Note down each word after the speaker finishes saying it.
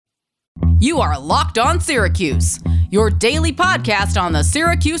You are Locked On Syracuse, your daily podcast on the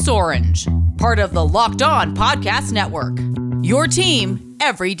Syracuse Orange, part of the Locked On Podcast Network. Your team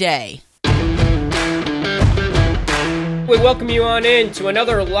every day. We welcome you on in to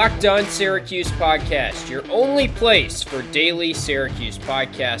another Locked On Syracuse podcast, your only place for daily Syracuse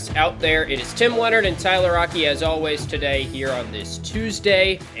podcasts out there. It is Tim Leonard and Tyler Rocky, as always, today here on this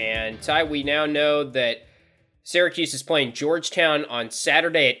Tuesday. And Ty, we now know that Syracuse is playing Georgetown on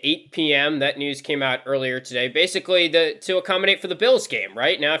Saturday at 8 p.m. That news came out earlier today. Basically, to accommodate for the Bills game,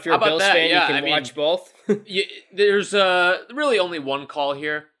 right? Now, if you're a Bills fan, you can watch both. There's really only one call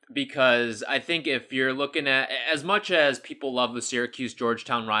here, because I think if you're looking at, as much as people love the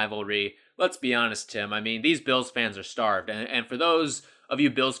Syracuse-Georgetown rivalry, let's be honest, Tim, I mean, these Bills fans are starved. And for those of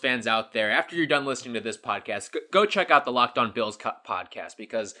you Bills fans out there, after you're done listening to this podcast, go check out the Locked On Bills podcast,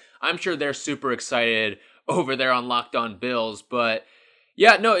 because I'm sure they're super excited over there on Locked On Bills. But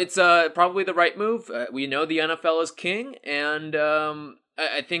yeah, no, it's probably the right move. We know the NFL is king, and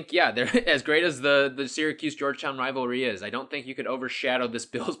I think, yeah, they're as great as the Syracuse-Georgetown rivalry is. I don't think you could overshadow this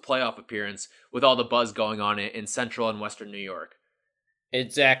Bills playoff appearance with all the buzz going on in Central and Western New York.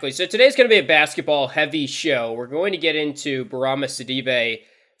 Exactly. So today's going to be a basketball-heavy show. We're going to get into Bourama Sidibe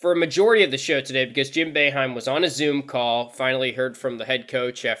for a majority of the show today, because Jim Boeheim was on a Zoom call, finally heard from the head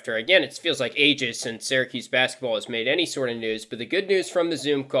coach after, again, it feels like ages since Syracuse basketball has made any sort of news. But the good news from the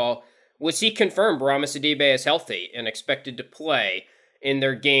Zoom call was he confirmed Bourama Sidibe is healthy and expected to play in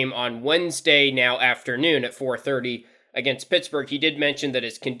their game on Wednesday now afternoon at 4:30 against Pittsburgh. He did mention that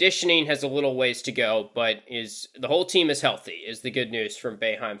his conditioning has a little ways to go, but the whole team is healthy, is the good news from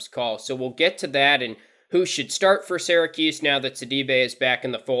Boeheim's call. So we'll get to that and who should start for Syracuse now that Sidibe is back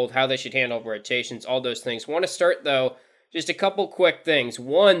in the fold, how they should handle rotations, all those things. Want to start, though, just a couple quick things.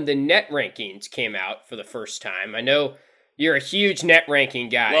 One, the net rankings came out for the first time. I know you're a huge net ranking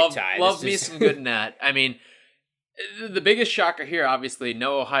guy, Ty. Love me some good net. I mean, the biggest shocker here, obviously,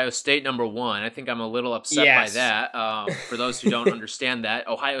 no Ohio State number one. I think I'm a little upset by that. For those who don't understand that,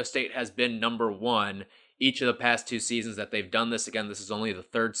 Ohio State has been number one each of the past two seasons that they've done this. Again, this is only the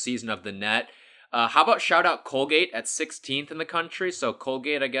third season of the net. How about shout out Colgate at 16th in the country? So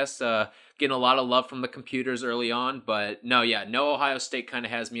Colgate, I guess, getting a lot of love from the computers early on. But no Ohio State kind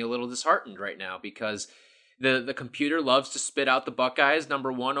of has me a little disheartened right now, because the computer loves to spit out the Buckeyes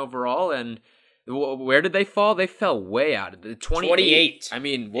number one overall. And where did they fall? They fell way out of the 28. I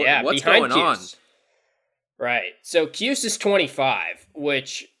mean, what's going on? Right. So Cuse is 25,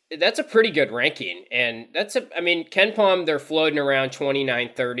 which that's a pretty good ranking. And Ken Palm, they're floating around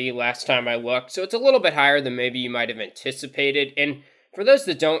 29-30 last time I looked. So it's a little bit higher than maybe you might have anticipated. And for those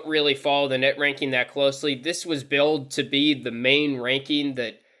that don't really follow the net ranking that closely, this was billed to be the main ranking,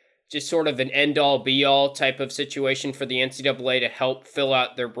 that just sort of an end-all, be-all type of situation for the NCAA to help fill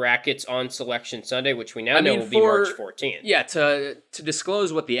out their brackets on Selection Sunday, which we now know will be March 14th. Yeah, to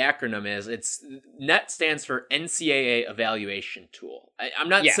disclose what the acronym is, NET stands for NCAA Evaluation Tool. I'm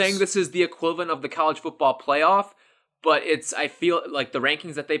not saying this is the equivalent of the college football playoff, but I feel like the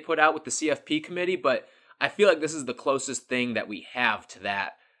rankings that they put out with the CFP committee, but I feel like this is the closest thing that we have to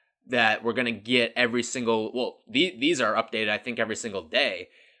that we're going to get every single, these are updated, I think, every single day.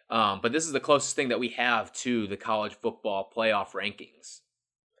 But this is the closest thing that we have to the college football playoff rankings.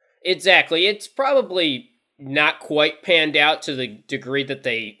 Exactly. It's probably not quite panned out to the degree that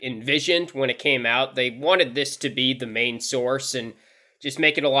they envisioned when it came out. They wanted this to be the main source and just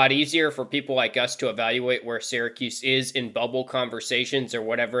make it a lot easier for people like us to evaluate where Syracuse is in bubble conversations or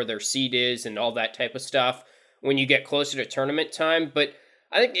whatever their seed is and all that type of stuff when you get closer to tournament time. But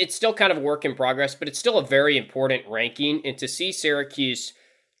I think it's still kind of a work in progress, but it's still a very important ranking. And to see Syracuse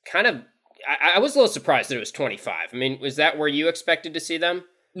I was a little surprised that it was 25. I mean, was that where you expected to see them?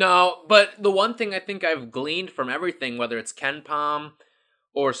 No, but the one thing I think I've gleaned from everything, whether it's Ken Palm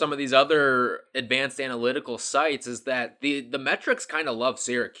or some of these other advanced analytical sites, is that the metrics kind of love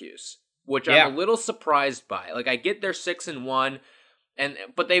Syracuse, which I'm a little surprised by. Like, I get they're 6-1,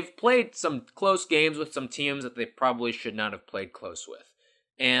 but they've played some close games with some teams that they probably should not have played close with.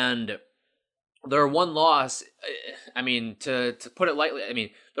 And their one loss, I mean, to put it lightly, I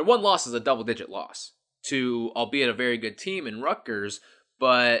mean, their one loss is a double-digit loss to, albeit a very good team in Rutgers,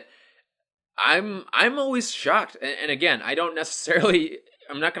 but I'm always shocked. And again, I'm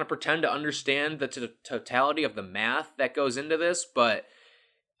not going to pretend to understand the totality of the math that goes into this, but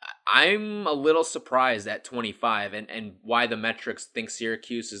I'm a little surprised at 25 and why the metrics think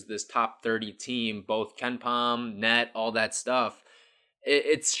Syracuse is this top 30 team, both Ken Palm, net, all that stuff.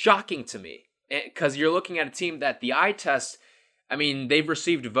 It's shocking to me. Because you're looking at a team that the eye test, I mean, they've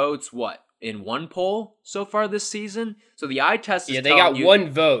received votes, in one poll so far this season. So the eye test is they got one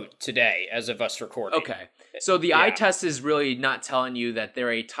vote today as of us recording. Okay. So the eye test is really not telling you that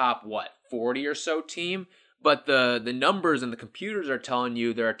they're a top, 40 or so team, but the numbers and the computers are telling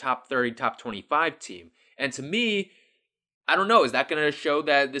you they're a top 30, top 25 team. And to me, I don't know, is that going to show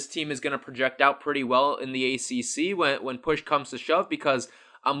that this team is going to project out pretty well in the ACC when push comes to shove? Because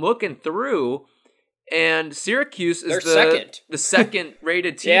I'm looking through, and Syracuse is the second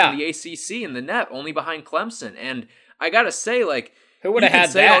rated team in the ACC in the net, only behind Clemson. And I got to say, who would have had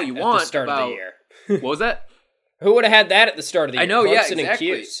that all you want at the start of the year? What was that? Who would have had that at the start of the year? I know, Clemson exactly. And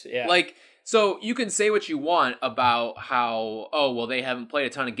Cuse. Yeah. So you can say what you want about how, they haven't played a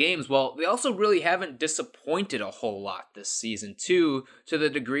ton of games. Well, they also really haven't disappointed a whole lot this season, too, to the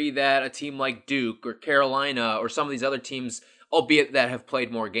degree that a team like Duke or Carolina or some of these other teams, albeit that have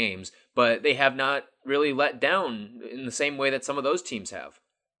played more games, but they have not really let down in the same way that some of those teams have.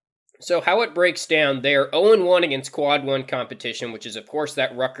 So how it breaks down, they're 0-1 against Quad 1 competition, which is, of course,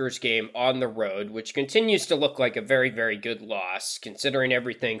 that Rutgers game on the road, which continues to look like a very, very good loss, considering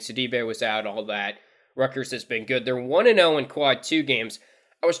everything. Sidibe was out, all that. Rutgers has been good. They're 1-0 in Quad 2 games.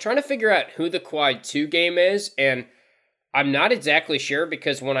 I was trying to figure out who the Quad 2 game is, and I'm not exactly sure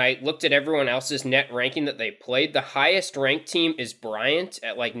because when I looked at everyone else's net ranking that they played, the highest ranked team is Bryant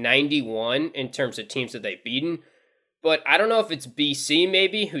at 91 in terms of teams that they've beaten. But I don't know if it's BC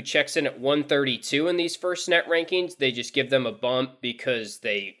maybe, who checks in at 132 in these first net rankings. They just give them a bump because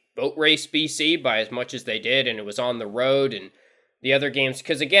they boat raced BC by as much as they did, and it was on the road and the other games.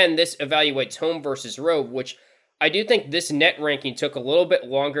 Because again, this evaluates home versus road, which I do think this net ranking took a little bit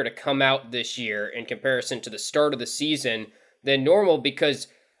longer to come out this year in comparison to the start of the season than normal, because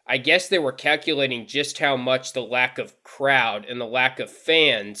I guess they were calculating just how much the lack of crowd and the lack of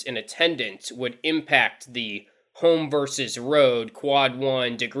fans in attendance would impact the home versus road Quad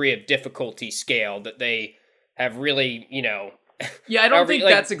 1 degree of difficulty scale that they have really, Yeah, I don't think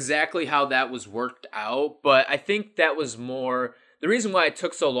that's exactly how that was worked out, but I think that was more... The reason why it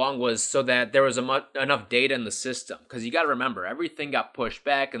took so long was so that there was enough data in the system, because you got to remember, everything got pushed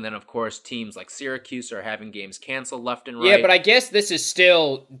back, and then, of course, teams like Syracuse are having games canceled left and right. Yeah, but I guess this is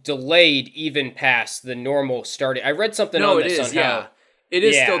still delayed even past the normal starting. I read something on this on how... It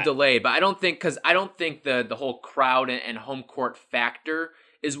is still delayed, but I don't think the whole crowd and home court factor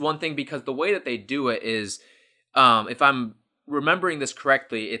is one thing, because the way that they do it is, if I'm remembering this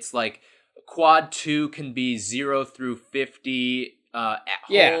correctly, it's like Quad 2 can be 0 through 50 at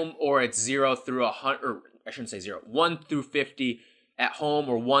home, or it's 0 through 100, or I shouldn't say 0, 1 through 50 at home,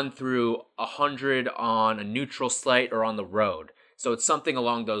 or 1 through 100 on a neutral site or on the road. So it's something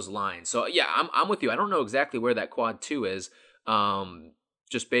along those lines. So yeah, I'm with you. I don't know exactly where that Quad 2 is.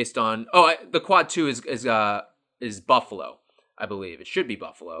 Just based on the Quad 2 is Buffalo, I believe. It should be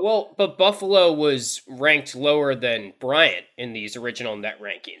Buffalo. Well, but Buffalo was ranked lower than Bryant in these original net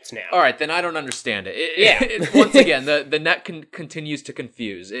rankings now. All right, then I don't understand it. Once again, the net continues to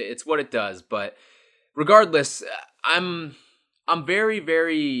confuse. It's what it does, but regardless, I'm very,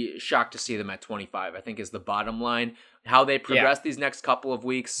 very shocked to see them at 25. I think is the bottom line. How they progress these next couple of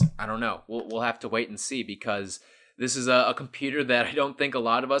weeks, I don't know. We'll have to wait and see, because this is a computer that I don't think a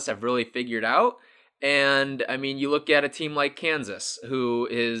lot of us have really figured out. And, I mean, you look at a team like Kansas, who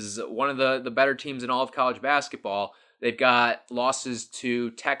is one of the better teams in all of college basketball. They've got losses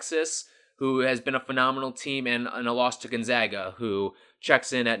to Texas, who has been a phenomenal team, and a loss to Gonzaga, who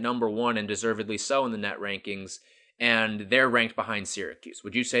checks in at number 1 and deservedly so in the net rankings. And they're ranked behind Syracuse.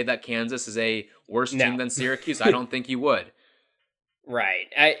 Would you say that Kansas is a worse team than Syracuse? I don't think you would. Right.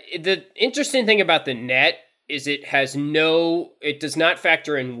 The interesting thing about the net is it does not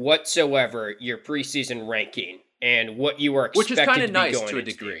factor in whatsoever your preseason ranking and what you are expected to be going into. Which is kind of nice to a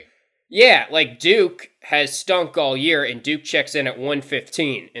degree. Yeah, like Duke has stunk all year, and Duke checks in at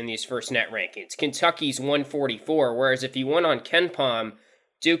 115 in these first net rankings. Kentucky's 144, whereas if you went on KenPom,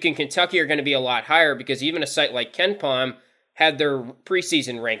 Duke and Kentucky are going to be a lot higher, because even a site like KenPom had their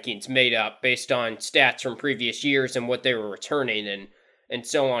preseason rankings made up based on stats from previous years and what they were returning and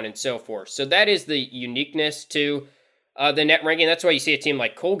so on and so forth. So that is the uniqueness to the net ranking. That's why you see a team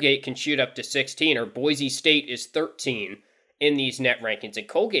like Colgate can shoot up to 16, or Boise State is 13 in these net rankings. And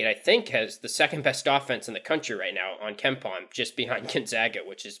Colgate, I think, has the second best offense in the country right now on KenPom, just behind Gonzaga,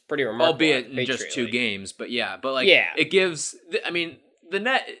 which is pretty remarkable. Albeit in just 2 games, but it gives, the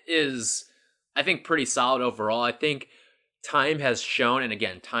net is, I think, pretty solid overall. I think time has shown, and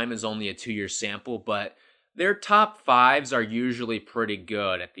again, time is only a 2-year sample, but their top 5s are usually pretty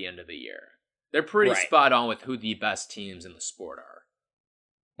good at the end of the year. They're pretty spot on with who the best teams in the sport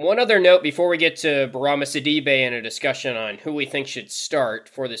are. One other note before we get to Barama Sidibe and a discussion on who we think should start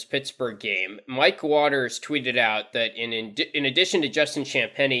for this Pittsburgh game. Mike Waters tweeted out that in addition to Justin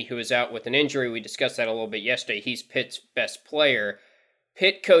Champagnie, who is out with an injury, we discussed that a little bit yesterday, he's Pitt's best player.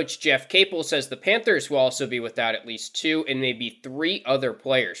 Pitt coach Jeff Capel says the Panthers will also be without at least 2 and maybe 3 other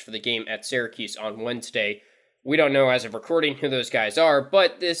players for the game at Syracuse on Wednesday. We don't know as of recording who those guys are,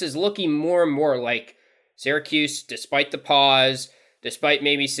 but this is looking more and more like Syracuse, despite the pause, despite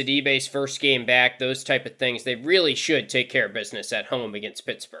maybe Sidibe's first game back, those type of things, they really should take care of business at home against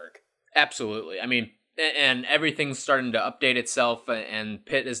Pittsburgh. Absolutely. I mean, and everything's starting to update itself, and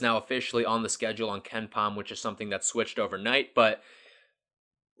Pitt is now officially on the schedule on KenPom, which is something that switched overnight. But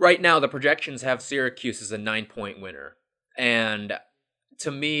right now, the projections have Syracuse as a 9-point winner. And to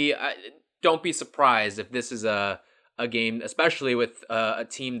me, don't be surprised if this is a game, especially with a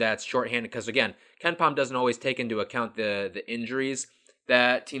team that's shorthanded, because again, KenPom doesn't always take into account the injuries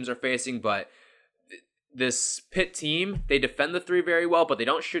that teams are facing, but this Pitt team, they defend the 3 very well, but they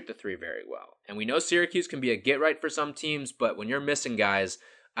don't shoot the 3 very well. And we know Syracuse can be a get-right for some teams, but when you're missing guys,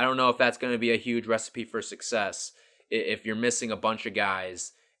 I don't know if that's going to be a huge recipe for success if you're missing a bunch of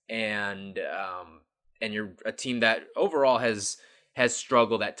guys and you're a team that overall has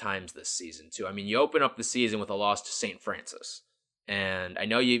struggled at times this season too. I mean, you open up the season with a loss to St. Francis, and I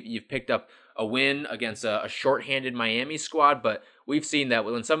know you've picked up a win against a shorthanded Miami squad, but we've seen that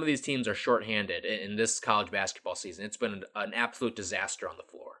when some of these teams are shorthanded in this college basketball season, it's been an absolute disaster on the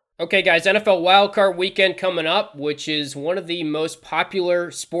floor. Okay, guys, NFL Wildcard Weekend coming up, which is one of the most popular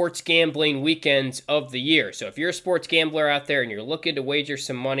sports gambling weekends of the year. So if you're a sports gambler out there and you're looking to wager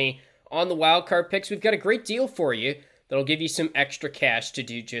some money on the wildcard picks, we've got a great deal for you that'll give you some extra cash to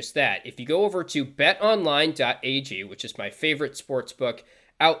do just that. If you go over to betonline.ag, which is my favorite sports book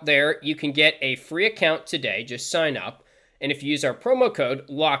out there, you can get a free account today. Just sign up. And if you use our promo code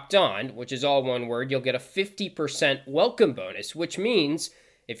LOCKEDON, which is all one word, you'll get a 50% welcome bonus, which means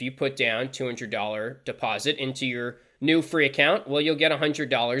if you put down $200 deposit into your new free account, well, you'll get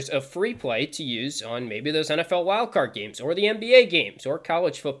 $100 of free play to use on maybe those NFL wildcard games or the NBA games or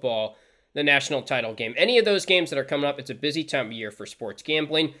college football, the national title game. Any of those games that are coming up, it's a busy time of year for sports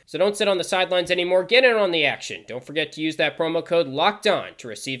gambling. So don't sit on the sidelines anymore. Get in on the action. Don't forget to use that promo code LOCKEDON to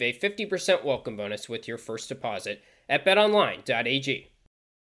receive a 50% welcome bonus with your first deposit at betonline.ag.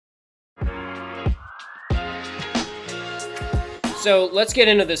 So let's get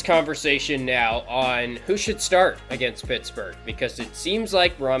into this conversation now on who should start against Pittsburgh, because it seems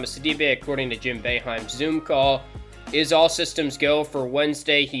like Barama Sidibe, according to Jim Boeheim's Zoom call, is all systems go for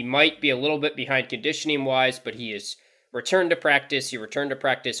Wednesday. He might be a little bit behind conditioning-wise, but he is returned to practice. He returned to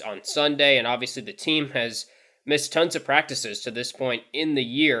practice on Sunday, and obviously the team has missed tons of practices to this point in the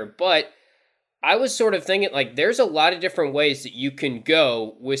year. But I was sort of thinking, like, there's a lot of different ways that you can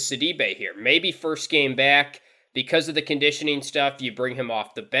go with Sidibe here. Maybe first game back, because of the conditioning stuff, you bring him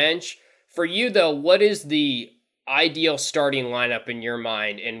off the bench. For you, though, what is the ideal starting lineup in your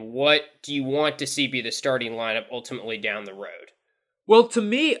mind, and what do you want to see be the starting lineup ultimately down the road? Well, to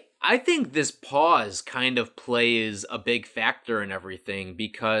me, I think this pause kind of plays a big factor in everything,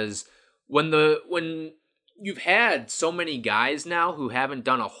 because when you've had so many guys now who haven't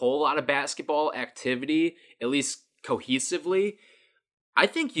done a whole lot of basketball activity, at least cohesively, I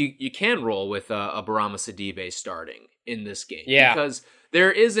think you can roll with a Barama Sidibe starting in this game. Yeah. Because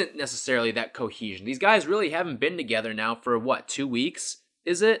there isn't necessarily that cohesion. These guys really haven't been together now for, 2 weeks,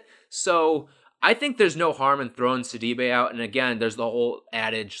 is it? So I think there's no harm in throwing Sidibe out. And again, there's the whole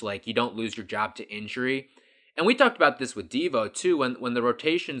adage, like, you don't lose your job to injury. And we talked about this with Devo, too. When the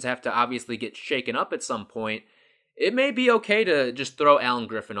rotations have to obviously get shaken up at some point, it may be okay to just throw Alan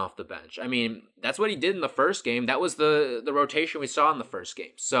Griffin off the bench. I mean, that's what he did in the first game. That was the rotation we saw in the first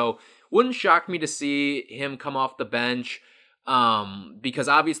game. So wouldn't shock me to see him come off the bench, because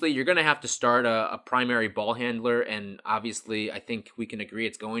obviously you're going to have to start a primary ball handler, and obviously I think we can agree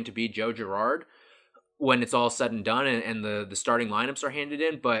it's going to be Joe Girard when it's all said and done and the starting lineups are handed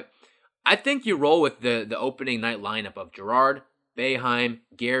in. But I think you roll with the opening night lineup of Girard, Boeheim,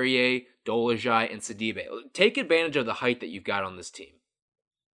 Guerrier, Dolezaj, and Sidibe. Take advantage of the height that you've got on this team.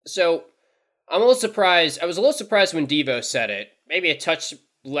 So I'm a little surprised. I was a little surprised when Devo said it. Maybe a touch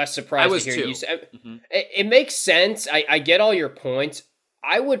less surprised to hear you say it. Mm-hmm. It makes sense. I get all your points.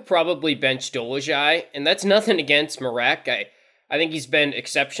 I would probably bench Dolezaj, and that's nothing against Marek. I think he's been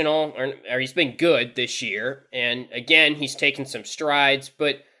exceptional, or he's been good this year. And again, he's taken some strides.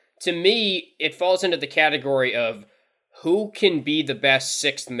 But to me, it falls into the category of who can be the best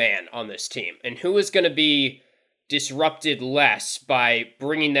sixth man on this team, and who is going to be disrupted less by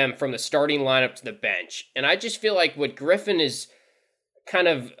bringing them from the starting lineup to the bench. And I just feel like what Griffin is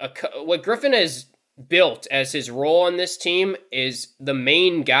what Griffin has built as his role on this team is the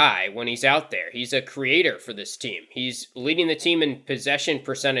main guy when he's out there. He's a creator for this team. He's leading the team in possession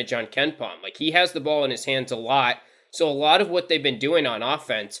percentage on KenPom. Like, he has the ball in his hands a lot. So a lot of what they've been doing on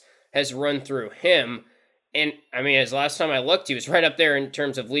offense has run through him. And I mean, as last time I looked, he was right up there in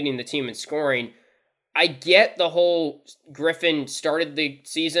terms of leading the team in scoring. I get the whole Griffin started the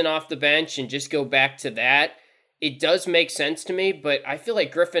season off the bench and just go back to that. It does make sense to me, but I feel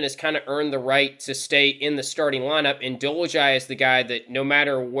like Griffin has kind of earned the right to stay in the starting lineup, and Dolezaj is the guy that no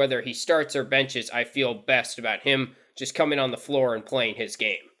matter whether he starts or benches, I feel best about him just coming on the floor and playing his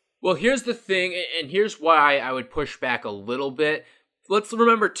game. Well, here's the thing, and here's why I would push back a little bit. Let's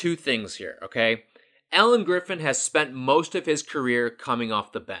remember two things here, okay? Alan Griffin has spent most of his career coming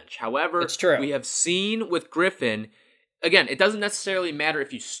off the bench. However, it's true. We have seen with Griffin, again, it doesn't necessarily matter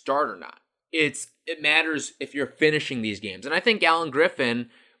if you start or not. It matters if you're finishing these games. And I think Alan Griffin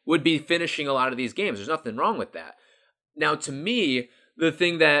would be finishing a lot of these games. There's nothing wrong with that. Now, to me, the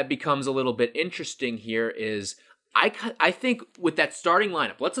thing that becomes a little bit interesting here is I think with that starting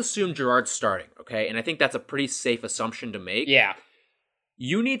lineup, let's assume Girard's starting, okay? And I think that's a pretty safe assumption to make. Yeah.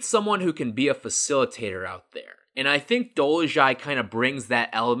 You need someone who can be a facilitator out there. And I think Dolezaj kind of brings that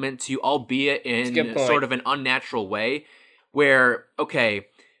element to you, albeit in sort of an unnatural way, where, okay,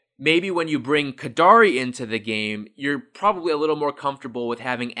 maybe when you bring Kadary into the game, you're probably a little more comfortable with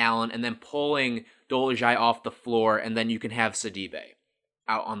having Allen and then pulling Dolezaj off the floor, and then you can have Sidibe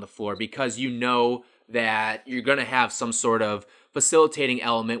out on the floor because you know that you're going to have some sort of facilitating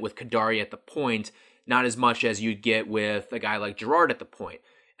element with Kadary at the point, not as much as you'd get with a guy like Girard at the point.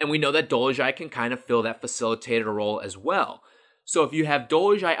 And we know that Dolezaj can kind of fill that facilitator role as well. So if you have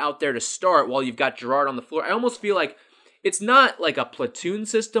Dolezaj out there to start while you've got Girard on the floor, I almost feel like it's not like a platoon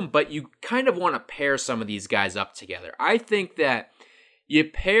system, but you kind of want to pair some of these guys up together. I think that you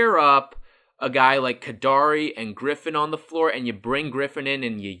pair up a guy like Kadary and Griffin on the floor, and you bring Griffin in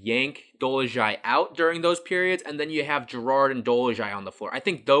and you yank Dolezaj out during those periods, and then you have Girard and Dolezaj on the floor. I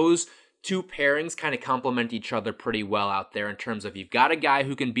think those two pairings kind of complement each other pretty well out there in terms of you've got a guy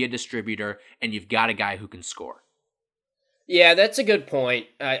who can be a distributor and you've got a guy who can score. Yeah, that's a good point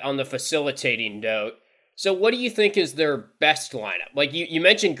on the facilitating note. So what do you think is their best lineup? Like you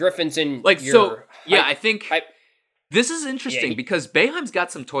mentioned Griffin's in I think this is interesting because Boeheim's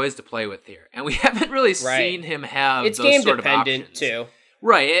got some toys to play with here, and we haven't really seen him have those game sort of dependent options. Too.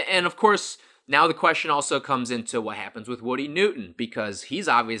 Right, and of course, now the question also comes into what happens with Woody Newton, because he's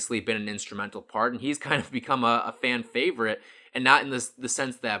obviously been an instrumental part, and he's kind of become a fan favorite, and not in the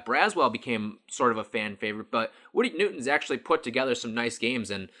sense that Braswell became sort of a fan favorite, but Woody Newton's actually put together some nice games,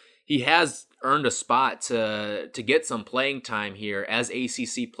 and he has earned a spot to get some playing time here as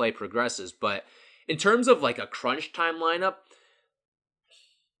ACC play progresses. But in terms of like a crunch time lineup,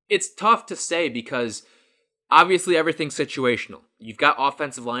 it's tough to say because obviously everything's situational. You've got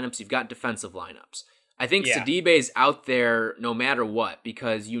offensive lineups, you've got defensive lineups. I think Sidibe's out there no matter what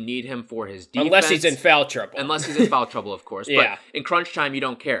because you need him for his defense. Unless he's in foul trouble. Unless he's in foul trouble, of course. But in crunch time, you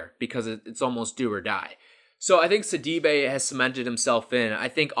don't care because it's almost do or die. So I think Sidibe has cemented himself in. I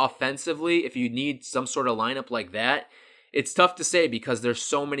think offensively, if you need some sort of lineup like that, it's tough to say because there's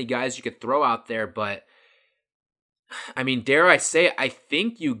so many guys you could throw out there. But, I mean, dare I say, I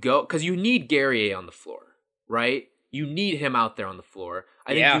think you go... Because you need Guerrier on the floor, right? You need him out there on the floor.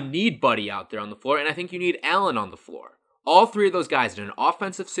 I think you need Buddy out there on the floor. And I think you need Allen on the floor. All three of those guys in an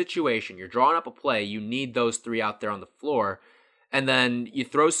offensive situation, you're drawing up a play, you need those three out there on the floor. And then you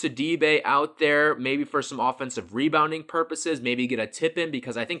throw Sidibe out there, maybe for some offensive rebounding purposes, maybe get a tip in,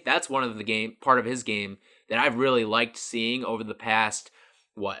 because I think that's one of the part of his game that I've really liked seeing over the past,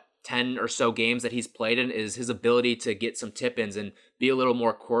 10 or so games that he's played in, is his ability to get some tip ins and be a little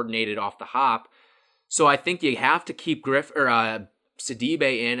more coordinated off the hop. So I think you have to keep Sidibe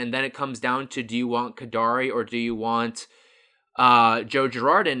in, and then it comes down to, do you want Kadary or do you want Joe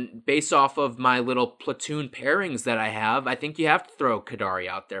Girard? And based off of my little platoon pairings that I have, I think you have to throw Kadary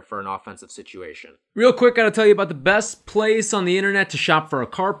out there for an offensive situation. Real quick, gotta tell you about the best place on the internet to shop for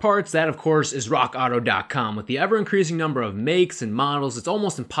car parts. That, of course, is rockauto.com. With the ever-increasing number of makes and models, it's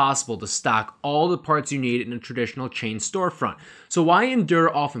almost impossible to stock all the parts you need in a traditional chain storefront. So why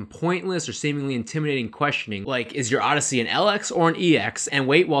endure often pointless or seemingly intimidating questioning, like, is your Odyssey an LX or an EX, and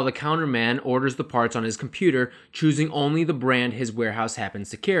wait while the counterman orders the parts on his computer, choosing only the brand his warehouse happens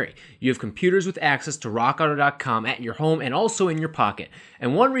to carry? You have computers with access to rockauto.com at your home and also in your pocket.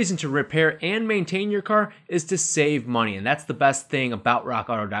 And one reason to repair and maintain your car is to save money. And that's the best thing about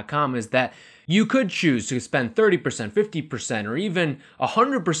rockauto.com, is that You could choose to spend 30%, 50%, or even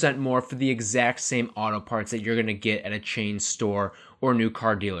 100% more for the exact same auto parts that you're going to get at a chain store or new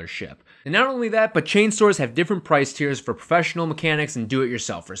car dealership. And not only that, but chain stores have different price tiers for professional mechanics and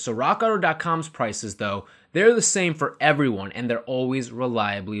do-it-yourselfers. So RockAuto.com's prices, though, they're the same for everyone, and they're always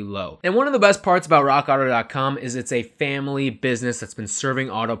reliably low. And one of the best parts about RockAuto.com is it's a family business that's been serving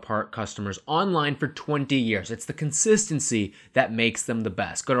auto part customers online for 20 years. It's the consistency that makes them the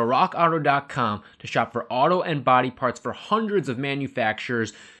best. Go to RockAuto.com to shop for auto and body parts for hundreds of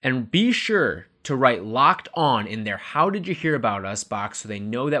manufacturers, and be sure to write Locked On in their How Did You Hear About Us box so they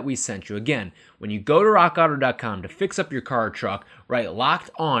know that we sent you. Again, when you go to rockauto.com to fix up your car or truck, write Locked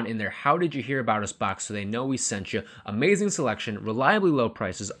On in their How Did You Hear About Us box so they know we sent you. Amazing selection, reliably low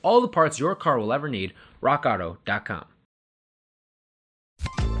prices, all the parts your car will ever need. rockauto.com.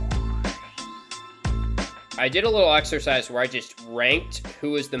 I did a little exercise where I just ranked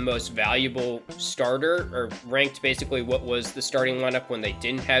who was the most valuable starter, or ranked basically what was the starting lineup when they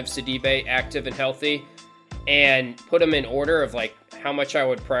didn't have Sidibe active and healthy, and put them in order of like how much I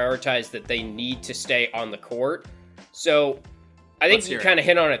would prioritize that they need to stay on the court. So I think you kind of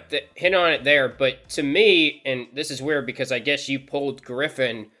hit on it there, but to me, and this is weird because I guess you pulled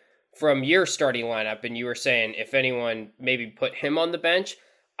Griffin from your starting lineup and you were saying if anyone, maybe put him on the bench.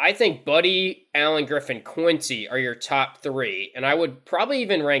 I think Buddy, Allen, Griffin, Quincy are your top three. And I would probably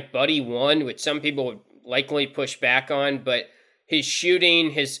even rank Buddy 1, which some people would likely push back on. But his shooting,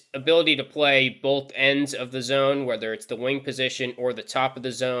 his ability to play both ends of the zone, whether it's the wing position or the top of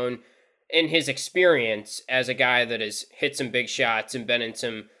the zone, and his experience as a guy that has hit some big shots and been in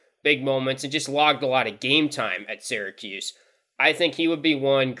some big moments and just logged a lot of game time at Syracuse. I think he would be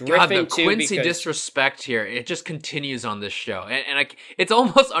one. Griffin, the Quincy disrespect here, it just continues on this show. And it's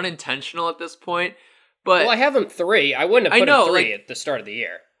almost unintentional at this point. But well, I have him 3. I wouldn't have put him 3 at the start of the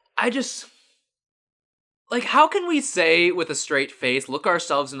year. I just... how can we say with a straight face, look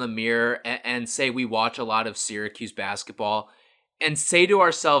ourselves in the mirror and say we watch a lot of Syracuse basketball and say to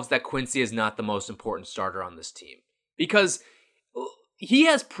ourselves that Quincy is not the most important starter on this team? Because he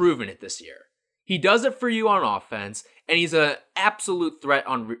has proven it this year. He does it for you on offense, and he's an absolute threat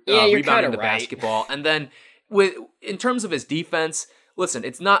on rebounding the basketball. And then in terms of his defense, listen,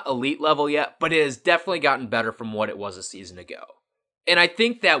 it's not elite level yet, but it has definitely gotten better from what it was a season ago. And I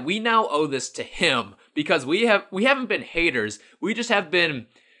think that we now owe this to him because we haven't been haters. We just have been,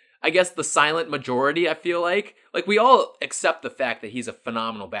 I guess, the silent majority, I feel like. Like, we all accept the fact that he's a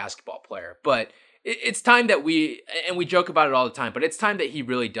phenomenal basketball player, but it's time that we joke about it all the time, but it's time that he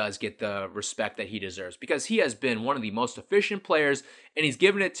really does get the respect that he deserves because he has been one of the most efficient players and he's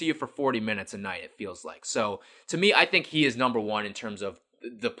given it to you for 40 minutes a night, it feels like. So to me, I think he is number one in terms of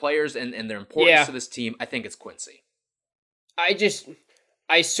the players and their importance to this team. I think it's Quincy.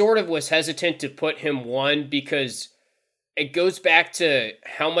 I sort of was hesitant to put him 1 because it goes back to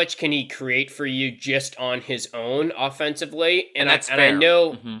how much can he create for you just on his own offensively. And that's fair. I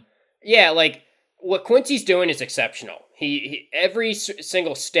know, what Quincy's doing is exceptional. He every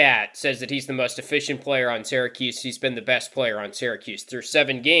single stat says that he's the most efficient player on Syracuse. He's been the best player on Syracuse through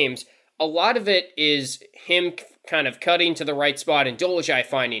 7 games. A lot of it is him kind of cutting to the right spot and Dolezaj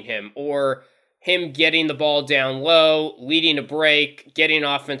finding him, or him getting the ball down low, leading a break, getting an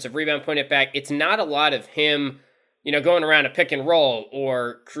offensive rebound, putting it back. It's not a lot of him, going around a pick and roll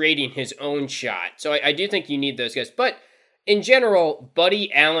or creating his own shot. So I do think you need those guys. But in general,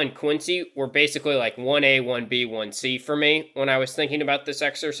 Buddy, Allen, Quincy were basically like 1A, 1B, 1C for me when I was thinking about this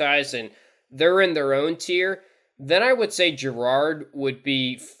exercise, and they're in their own tier. Then I would say Girard would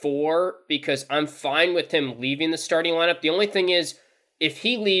be 4 because I'm fine with him leaving the starting lineup. The only thing is, if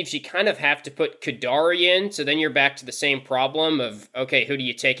he leaves, you kind of have to put Kadary in, so then you're back to the same problem of, okay, who do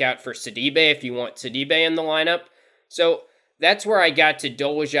you take out for Sidibe if you want Sidibe in the lineup? So that's where I got to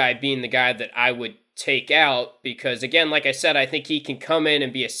Dolezaj being the guy that I would take out because, again, like I said, I think he can come in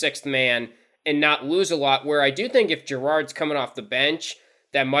and be a 6th man and not lose a lot, where I do think if Girard's coming off the bench,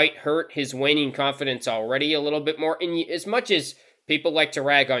 that might hurt his waning confidence already a little bit more. And as much as people like to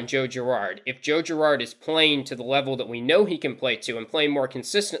rag on Joe Girard, if Joe Girard is playing to the level that we know he can play to and playing more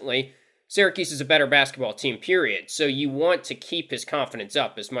consistently, Syracuse is a better basketball team, period. So you want to keep his confidence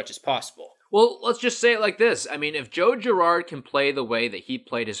up as much as possible. Well, let's just say it like this. I mean, if Joe Girard can play the way that he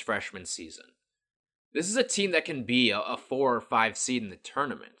played his freshman season, this is a team that can be a 4 or 5 seed in the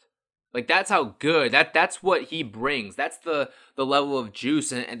tournament. Like, that's how good, that's what he brings. That's the level of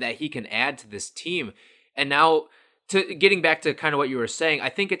juice and that he can add to this team. And now, getting back to kind of what you were saying, I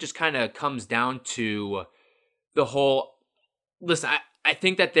think it just kind of comes down to the whole, listen, I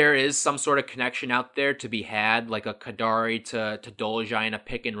think that there is some sort of connection out there to be had, like a Kadari to Dolezaj in a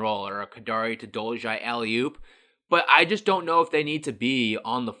pick and roll, or a Kadari to Dolezaj alley-oop. But I just don't know if they need to be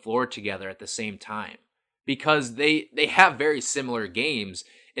on the floor together at the same time, because they have very similar games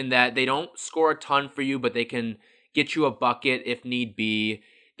in that they don't score a ton for you, but they can get you a bucket if need be.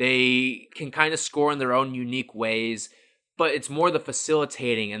 They can kind of score in their own unique ways, but it's more the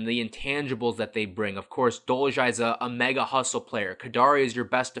facilitating and the intangibles that they bring. Of course, Dolezaj is a mega hustle player. Kadari is your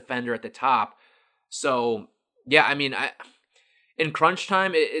best defender at the top. So, yeah, I mean, in crunch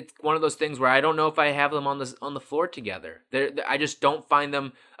time, it's one of those things where I don't know if I have them on the floor together. I just don't find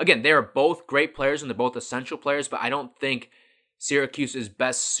them. Again, they are both great players and they're both essential players, but I don't think Syracuse is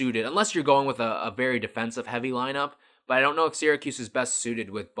best suited, unless you're going with a very defensive-heavy lineup. But I don't know if Syracuse is best suited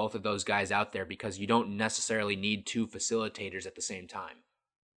with both of those guys out there, because you don't necessarily need two facilitators at the same time.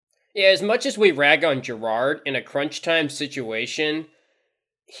 Yeah, as much as we rag on Girard in a crunch time situation,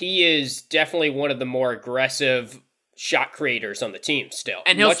 he is definitely one of the more aggressive shot creators on the team still.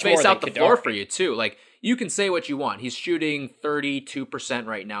 And he'll space out the floor for you too. Like, you can say what you want. He's shooting 32%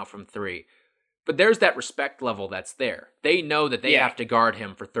 right now from three. But there's that respect level that's there. They know that they have to guard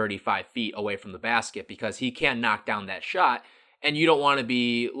him for 35 feet away from the basket because he can knock down that shot. And you don't want to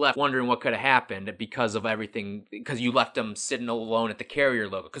be left wondering what could have happened because of everything, because you left him sitting alone at the Carrier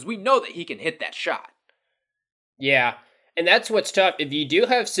logo. Because we know that he can hit that shot. Yeah, and that's what's tough. If you do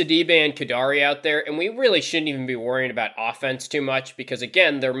have Sidibe and Kadari out there, and we really shouldn't even be worrying about offense too much, because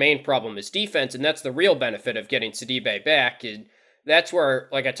again, their main problem is defense, and that's the real benefit of getting Sidibe back. That's where,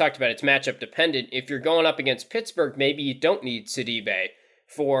 like I talked about, it's matchup dependent. If you're going up against Pittsburgh, maybe you don't need Sidibe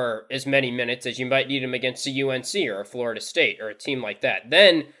for as many minutes as you might need him against a UNC or a Florida State or a team like that.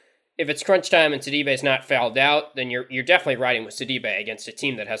 Then, if it's crunch time and Sidibe's not fouled out, then you're definitely riding with Sidibe against a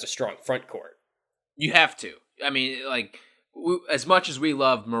team that has a strong front court. You have to. I mean, like, as much as we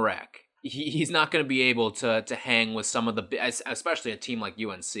love Marek, he's not going to be able to hang with some of the, especially a team like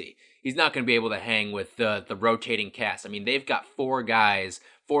UNC. He's not going to be able to hang with the rotating cast. I mean, they've got four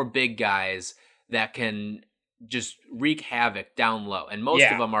big guys that can just wreak havoc down low. And most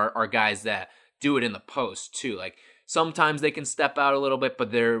of them are guys that do it in the post too. Like, sometimes they can step out a little bit,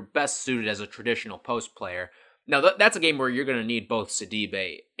 but they're best suited as a traditional post player. Now, that's a game where you're going to need both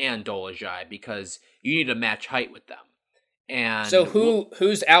Sidibe and Dolezaj, because you need to match height with them. And so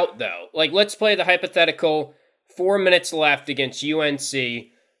who's out, though? Like, let's play the hypothetical 4 minutes left against UNC.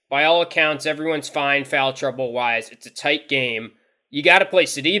 By all accounts, everyone's fine foul trouble-wise. It's a tight game. You got to play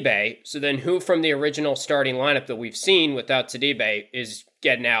Sidibe. So then who from the original starting lineup that we've seen without Sidibe is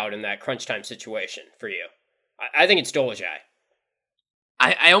getting out in that crunch time situation for you? I think it's Dolezaj.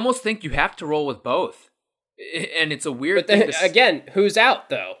 I almost think you have to roll with both. And it's a weird thing. Again, who's out,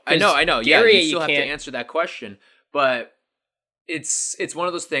 though? I know. Gary, you still have to answer that question. But it's one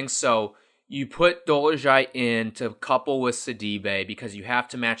of those things. So you put Dolezaj in to couple with Sidibe because you have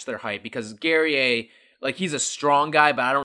to match their height. Because Guerrier, like, he's a strong guy, but I don't